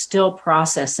am still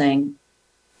processing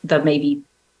the maybe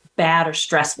bad or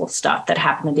stressful stuff that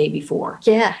happened the day before.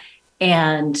 Yeah.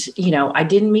 And, I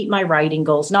didn't meet my writing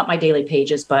goals, not my daily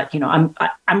pages, but,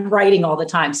 I'm writing all the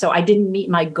time. So I didn't meet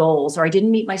my goals, or I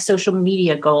didn't meet my social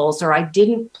media goals, or I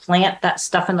didn't plant that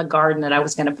stuff in the garden that I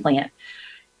was going to plant.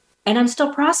 And I'm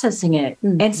still processing it.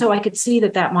 And so I could see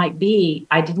that might be,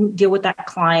 I didn't deal with that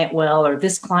client well, or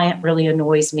this client really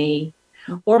annoys me,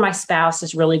 or my spouse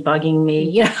is really bugging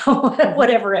me,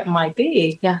 whatever it might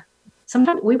be. Yeah.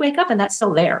 Sometimes we wake up and that's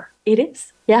still there. It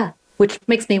is. Yeah. Which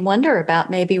makes me wonder about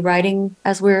maybe writing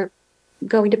as we're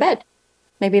going to bed.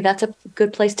 Maybe that's a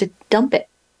good place to dump it.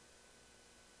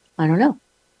 I don't know.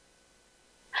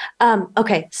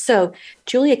 Okay, so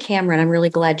Julia Cameron, I'm really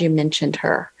glad you mentioned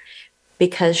her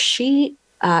because she,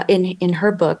 in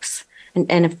her books,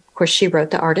 and of course she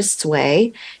wrote The Artist's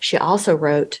Way. She also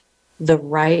wrote The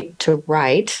Right to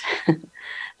Write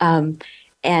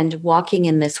and Walking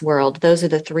in This World. Those are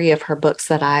the three of her books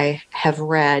that I have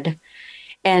read.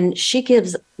 And she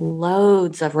gives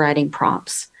loads of writing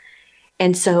prompts.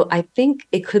 And so I think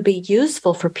it could be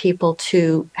useful for people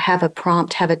to have a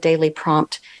prompt, have a daily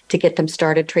prompt to get them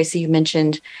started. Tracy, you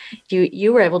mentioned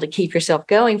you were able to keep yourself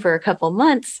going for a couple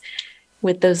months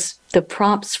with the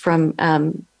prompts from,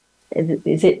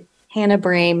 is it Hannah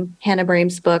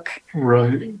Braham's book?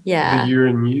 Right. Yeah. The Year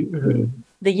in You.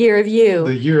 The Year of You.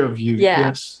 The Year of You, yeah.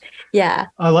 Yes. Yeah.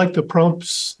 I like the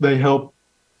prompts. They help.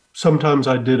 Sometimes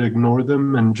I did ignore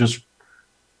them and just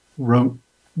wrote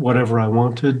whatever I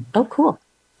wanted. Oh, cool.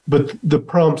 But the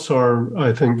prompts are,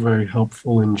 I think, very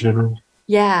helpful in general.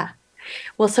 Yeah.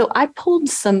 Well, so I pulled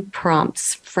some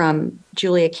prompts from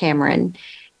Julia Cameron,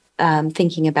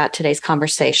 thinking about today's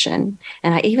conversation,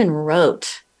 and I even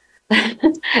wrote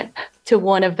to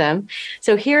one of them.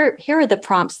 So here are the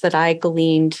prompts that I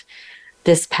gleaned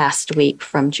this past week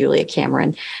from Julia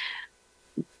Cameron.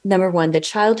 Number 1, the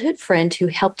childhood friend who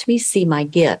helped me see my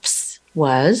gifts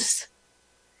was...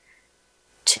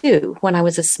 2, when I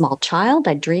was a small child,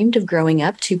 I dreamed of growing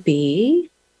up to be...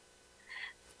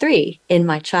 3, in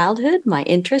my childhood, my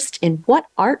interest in what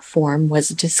art form was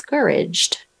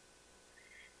discouraged.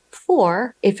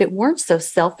 4, if it weren't so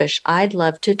selfish, I'd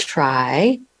love to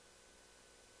try.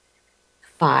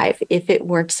 5, if it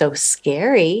weren't so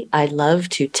scary, I'd love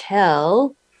to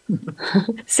tell.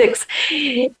 6,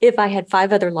 if I had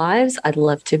 5 other lives, I'd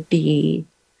love to be.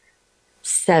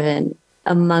 7,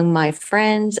 among my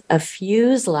friends, a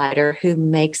fuse lighter who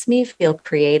makes me feel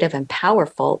creative and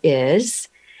powerful is.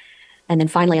 And then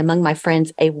finally, among my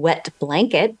friends, a wet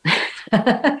blanket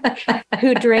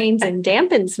who drains and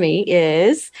dampens me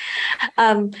is.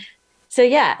 So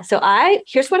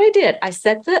here's what I did. I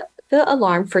set the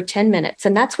alarm for 10 minutes.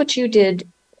 And that's what you did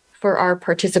for our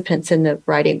participants in the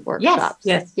writing workshops.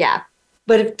 Yes. Yeah.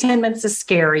 But if 10 minutes is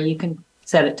scary, you can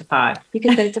set it to 5. You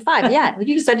can set it to 5. Yeah.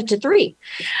 You can set it to 3.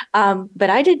 But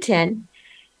I did 10,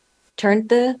 turned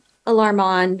the alarm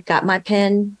on, got my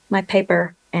pen, my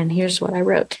paper, and here's what I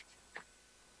wrote.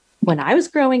 When I was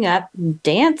growing up,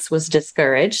 dance was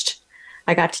discouraged.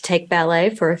 I got to take ballet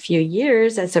for a few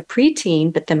years as a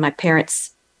preteen, but then my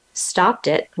parents stopped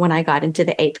it when I got into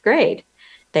the 8th grade.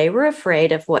 They were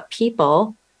afraid of what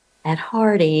people at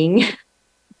Harding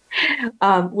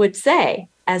would say.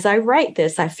 As I write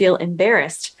this, I feel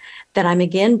embarrassed that I'm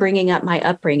again bringing up my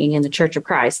upbringing in the Church of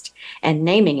Christ and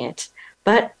naming it,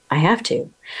 but I have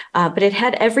to. But it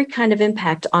had every kind of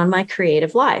impact on my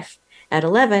creative life. At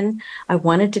 11, I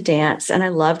wanted to dance, and I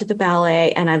loved the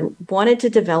ballet, and I wanted to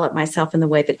develop myself in the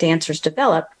way that dancers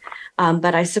develop.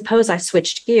 But I suppose I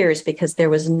switched gears because there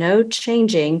was no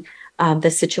changing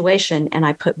the situation, and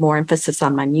I put more emphasis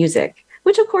on my music,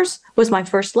 which, of course, was my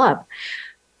first love.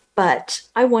 But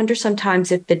I wonder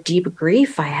sometimes if the deep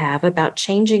grief I have about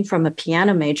changing from a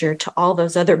piano major to all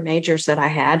those other majors that I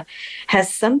had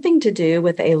has something to do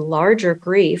with a larger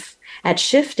grief at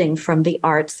shifting from the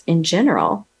arts in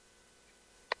general.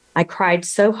 I cried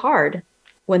so hard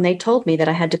when they told me that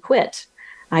I had to quit.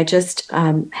 I just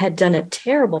had done a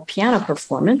terrible piano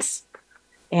performance,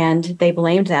 and they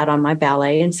blamed that on my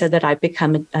ballet and said that I'd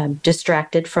become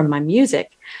distracted from my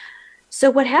music. So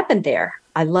what happened there?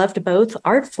 I loved both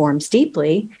art forms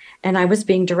deeply, and I was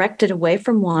being directed away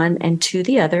from one and to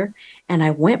the other, and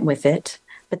I went with it.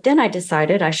 But then I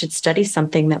decided I should study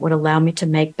something that would allow me to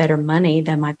make better money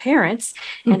than my parents.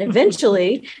 And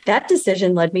eventually that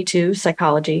decision led me to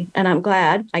psychology. And I'm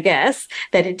glad, I guess,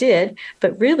 that it did.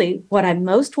 But really, what I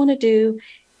most want to do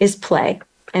is play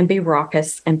and be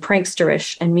raucous and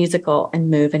pranksterish and musical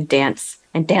and move and dance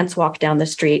walk down the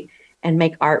street and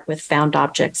make art with found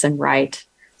objects and write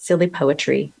silly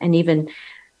poetry and even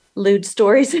lewd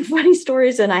stories and funny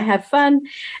stories, and I have fun,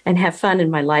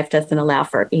 and my life doesn't allow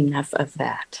for enough of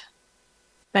that.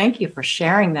 Thank you for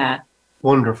sharing that.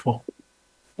 Wonderful.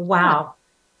 Wow.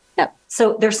 Yep.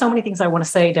 So there's so many things I want to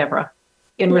say, Deborah,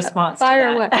 in response to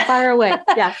that. Fire away.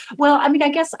 Yeah. Well, I mean, I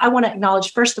guess I want to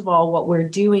acknowledge, first of all, what we're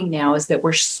doing now is that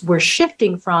we're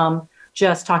shifting from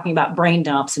just talking about brain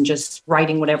dumps and just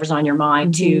writing whatever's on your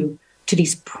mind to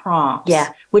these prompts,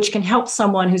 which can help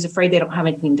someone who's afraid they don't have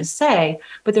anything to say.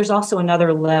 But there's also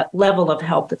another level of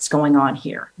help that's going on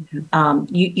here.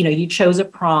 Mm-hmm. You chose a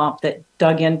prompt that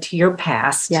dug into your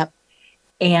past,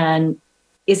 and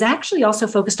is actually also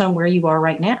focused on where you are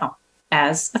right now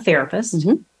as a therapist,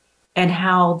 and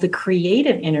how the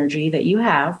creative energy that you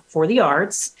have for the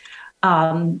arts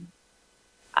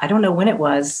I don't know when it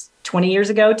was, 20 years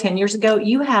ago, 10 years ago,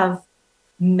 you have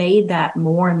made that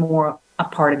more and more a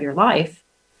part of your life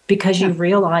because you've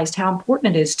realized how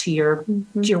important it is to your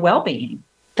well-being.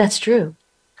 That's true.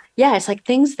 Yeah, it's like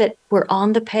things that were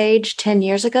on the page 10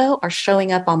 years ago are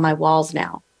showing up on my walls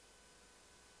now.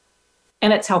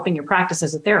 And it's helping your practice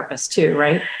as a therapist too,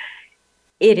 right?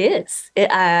 It is.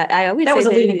 I always that say was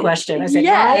a leading question. I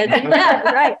said,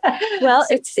 right. Well,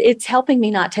 it's helping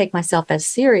me not take myself as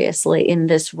seriously in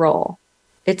this role.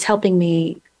 It's helping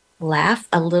me laugh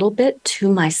a little bit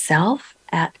to myself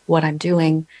at what I'm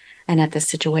doing and at the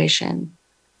situation.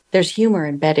 There's humor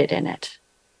embedded in it.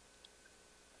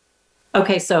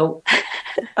 Okay, so,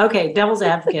 devil's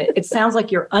advocate. It sounds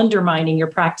like you're undermining your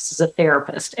practice as a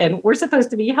therapist, and we're supposed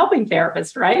to be helping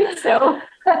therapists, right? So,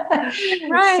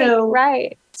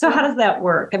 right. So, how does that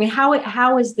work? I mean,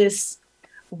 how is this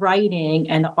writing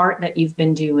and the art that you've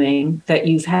been doing, that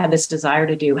you've had this desire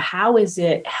to do, how is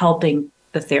it helping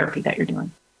the therapy that you're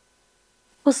doing?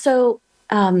 Well, so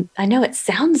I know it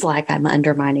sounds like I'm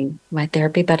undermining my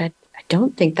therapy, but I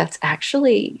don't think that's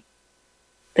actually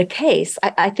the case.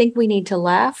 I think we need to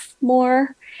laugh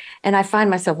more. And I find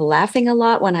myself laughing a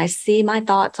lot when I see my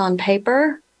thoughts on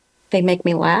paper. They make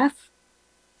me laugh.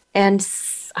 And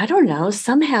I don't know,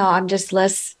 somehow I'm just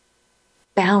less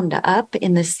bound up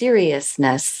in the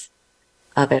seriousness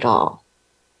of it all.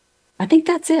 I think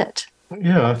that's it.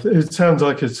 Yeah, it sounds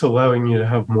like it's allowing you to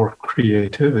have more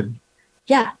creativity.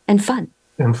 Yeah, and fun.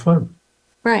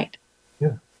 Right.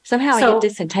 Yeah. Somehow I get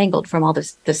disentangled from all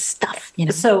this stuff, you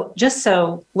know. So just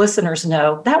so listeners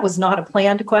know, that was not a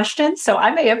planned question. So I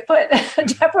may have put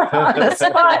Deborah on the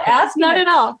spot asking. Not at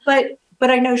all. But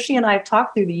I know she and I have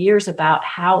talked through the years about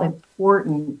how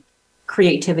important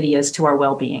creativity is to our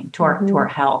well-being, to our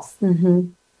health. Mm-hmm.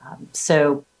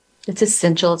 So it's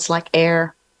essential. It's like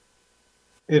air.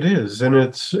 It is, and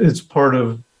it's part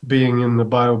of being in the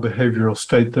biobehavioral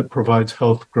state that provides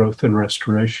health, growth, and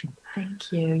restoration.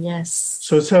 Thank you. Yes.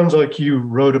 So it sounds like you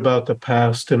wrote about the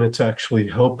past and it's actually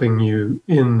helping you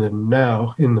in the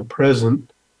now, in the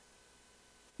present.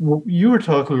 You were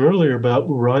talking earlier about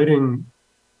writing,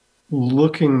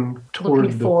 looking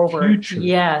toward the future.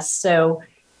 Yes. So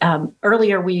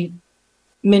earlier we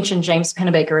mentioned James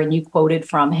Pennebaker and you quoted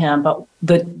from him, but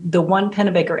the one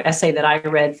Pennebaker essay that I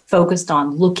read focused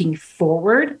on looking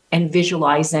forward and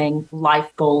visualizing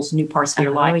life goals, new parts of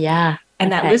your life. Oh, yeah.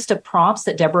 And that list of prompts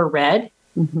that Deborah read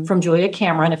from Julia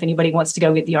Cameron, if anybody wants to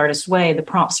go get The Artist's Way, the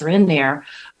prompts are in there.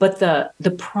 But the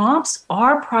prompts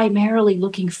are primarily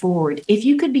looking forward. If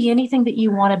you could be anything that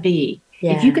you want to be,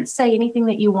 if you could say anything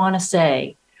that you want to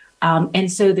say.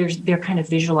 And so they're kind of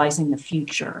visualizing the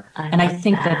future. I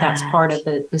think that's part of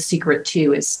the secret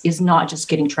too, is not just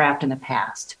getting trapped in the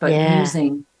past, but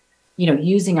using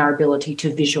our ability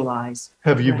to visualize.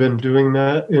 Have you been doing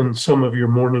that in some of your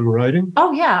morning writing?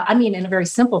 Oh, yeah. I mean, in a very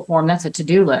simple form, that's a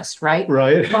to-do list, right?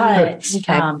 Right.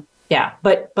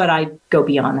 But, but I go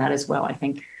beyond that as well, I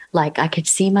think. Like I could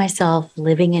see myself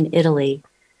living in Italy,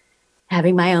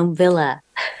 having my own villa.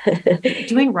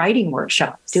 Doing writing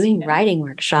workshops.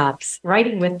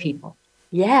 Writing with people.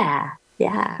 Yeah.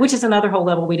 Which is another whole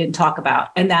level we didn't talk about.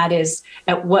 And that is,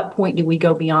 at what point do we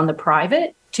go beyond the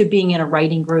private to being in a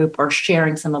writing group or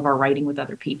sharing some of our writing with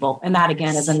other people? And that,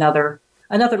 again, is another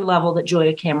level that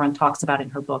Julia Cameron talks about in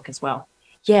her book as well.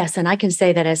 Yes, and I can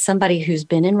say that as somebody who's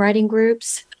been in writing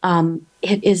groups,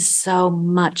 it is so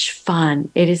much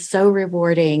fun. It is so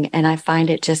rewarding, and I find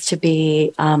it just to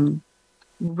be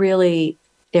really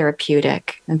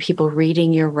therapeutic. And people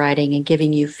reading your writing and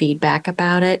giving you feedback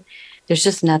about it, there's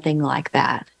just nothing like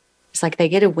that. It's like they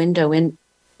get a window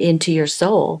into your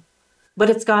soul. But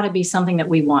it's got to be something that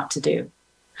we want to do.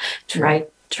 True. Right?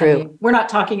 True. I mean, we're not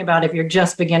talking about if you're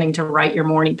just beginning to write your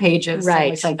morning pages.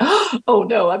 Right. Saying, oh,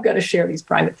 no, I've got to share these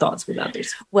private thoughts with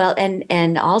others. Well,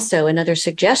 and also another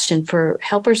suggestion for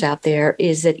helpers out there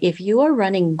is that if you are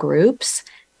running groups,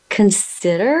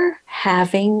 consider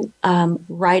having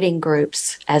writing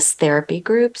groups as therapy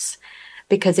groups,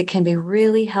 because it can be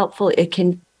really helpful. It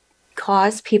can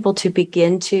cause people to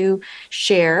begin to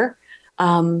share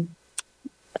on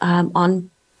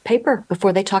paper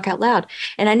before they talk out loud.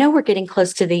 And I know we're getting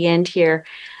close to the end here.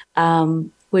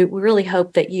 We really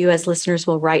hope that you as listeners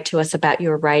will write to us about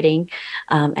your writing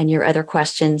and your other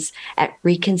questions at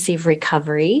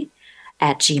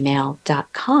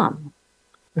reconceiverecovery@gmail.com.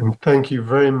 And thank you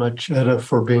very much, Etta,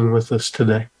 for being with us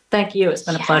today. Thank you. It's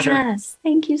been a pleasure. Yes,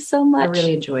 thank you so much. I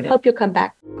really enjoyed it. Hope you'll come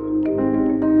back.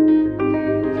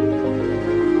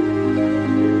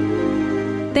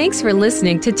 Thanks for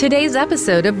listening to today's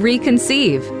episode of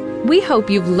Reconceive. We hope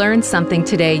you've learned something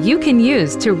today you can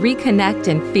use to reconnect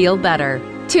and feel better.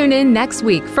 Tune in next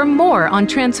week for more on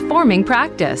transforming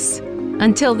practice.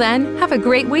 Until then, have a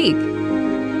great week.